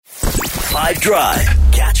5 Drive.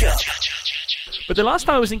 Catch up. But the last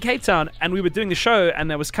time I was in Cape Town and we were doing the show and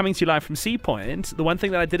I was coming to you live from Sea Point, the one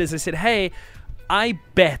thing that I did is I said, hey, I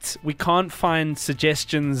bet we can't find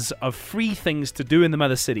suggestions of free things to do in the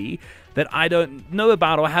Mother City that I don't know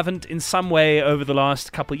about or haven't in some way over the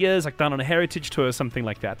last couple of years, like done on a heritage tour or something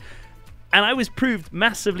like that. And I was proved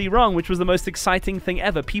massively wrong, which was the most exciting thing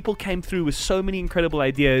ever. People came through with so many incredible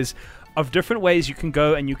ideas of different ways you can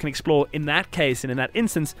go and you can explore, in that case and in that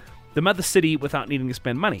instance, the Mother City without needing to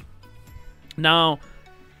spend money. Now,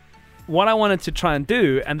 what I wanted to try and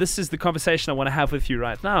do, and this is the conversation I want to have with you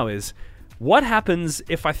right now, is what happens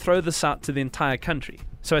if I throw this out to the entire country?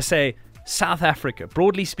 So I say South Africa,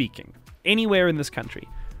 broadly speaking, anywhere in this country.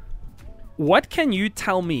 What can you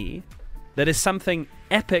tell me that is something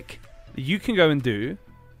epic that you can go and do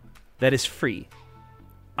that is free?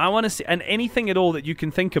 I want to see, and anything at all that you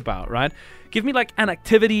can think about, right? Give me like an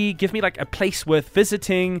activity, give me like a place worth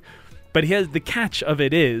visiting. But here's the catch of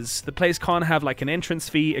it is the place can't have like an entrance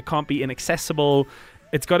fee. It can't be inaccessible.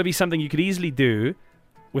 It's got to be something you could easily do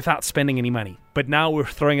without spending any money. But now we're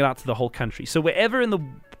throwing it out to the whole country. So wherever in the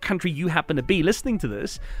country you happen to be listening to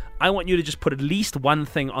this, I want you to just put at least one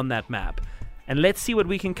thing on that map. And let's see what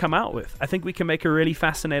we can come out with. I think we can make a really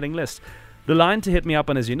fascinating list. The line to hit me up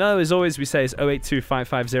on, as you know, as always, we say is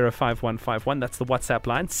 082-550-5151. That's the WhatsApp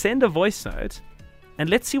line. Send a voice note. And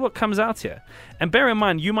let's see what comes out here. And bear in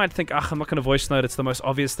mind, you might think, I'm not going to voice note. It's the most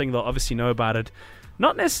obvious thing. They'll obviously know about it.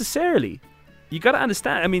 Not necessarily. You got to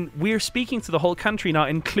understand. I mean, we're speaking to the whole country now,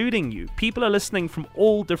 including you. People are listening from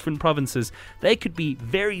all different provinces. They could be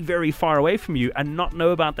very, very far away from you and not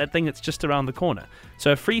know about that thing that's just around the corner.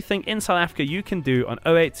 So a free thing in South Africa you can do on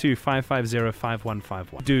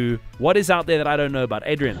 082-550-5151. Do what is out there that I don't know about.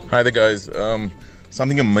 Adrian. Hi there, guys.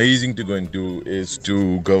 Something amazing to go and do is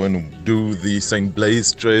to go and do the St.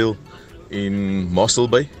 Blaise Trail in Mossel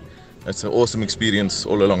Bay. It's an awesome experience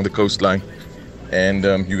all along the coastline. And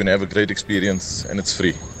you're going to have a great experience, and it's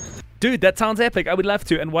free. Dude, that sounds epic. I would love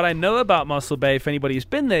to. And what I know about Mossel Bay, if anybody has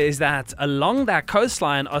been there, is that along that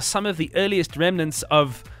coastline are some of the earliest remnants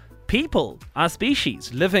of people, our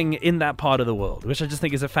species, living in that part of the world, which I just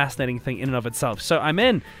think is a fascinating thing in and of itself. So I'm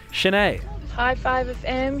in. Shanae. Hi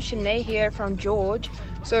 5FM, Shanae here from George.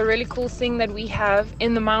 So a really cool thing that we have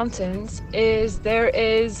in the mountains is there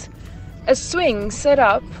is a swing set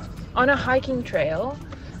up on a hiking trail.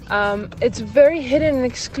 It's very hidden and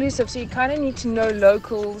exclusive, so you kind of need to know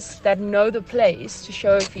locals that know the place to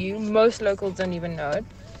show it for you. Most locals don't even know it.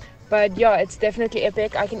 But yeah, it's definitely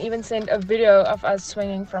epic. I can even send a video of us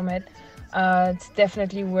swinging from it. It's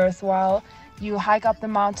definitely worthwhile. You hike up the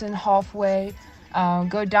mountain halfway,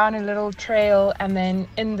 go down a little trail, and then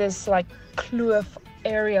in this like kloof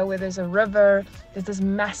area where there's a river, there's this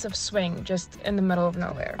massive swing just in the middle of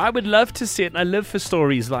nowhere. I would love to see it, and I live for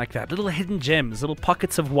stories like that. Little hidden gems, little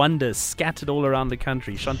pockets of wonders scattered all around the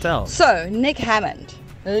country. Chantel. So, Nick Hammond,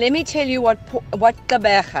 let me tell you what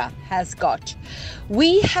Gqeberha has got.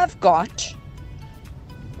 We have got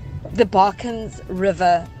the Barkens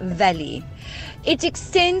River Valley. It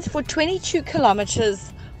extends for 22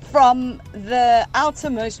 kilometers from the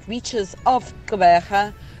outermost reaches of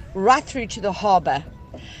Gqeberha right through to the harbour.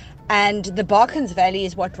 And the Barkens Valley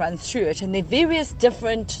is what runs through it, and there are various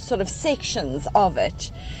different sort of sections of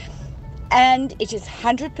it. And it is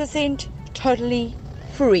 100% totally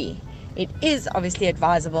free. It is obviously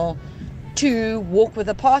advisable to walk with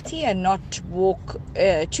a party and not walk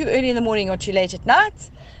too early in the morning or too late at night.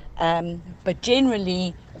 But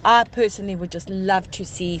generally, I personally would just love to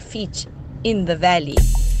see feet in the valley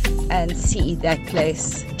and see that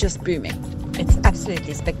place just booming. It's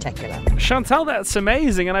absolutely spectacular. Chantal, that's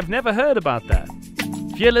amazing, and I've never heard about that.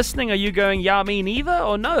 If you're listening, are you going, yeah, me neither?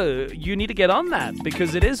 Or no, you need to get on that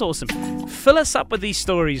because it is awesome. Fill us up with these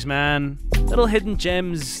stories, man. Little hidden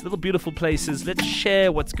gems, little beautiful places. Let's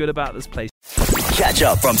share what's good about this place. Catch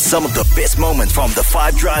up from some of the best moments from the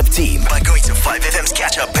 5 Drive team by going to 5FM's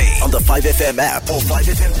catch-up page on the 5FM app or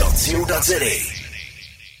 5FM.co.za.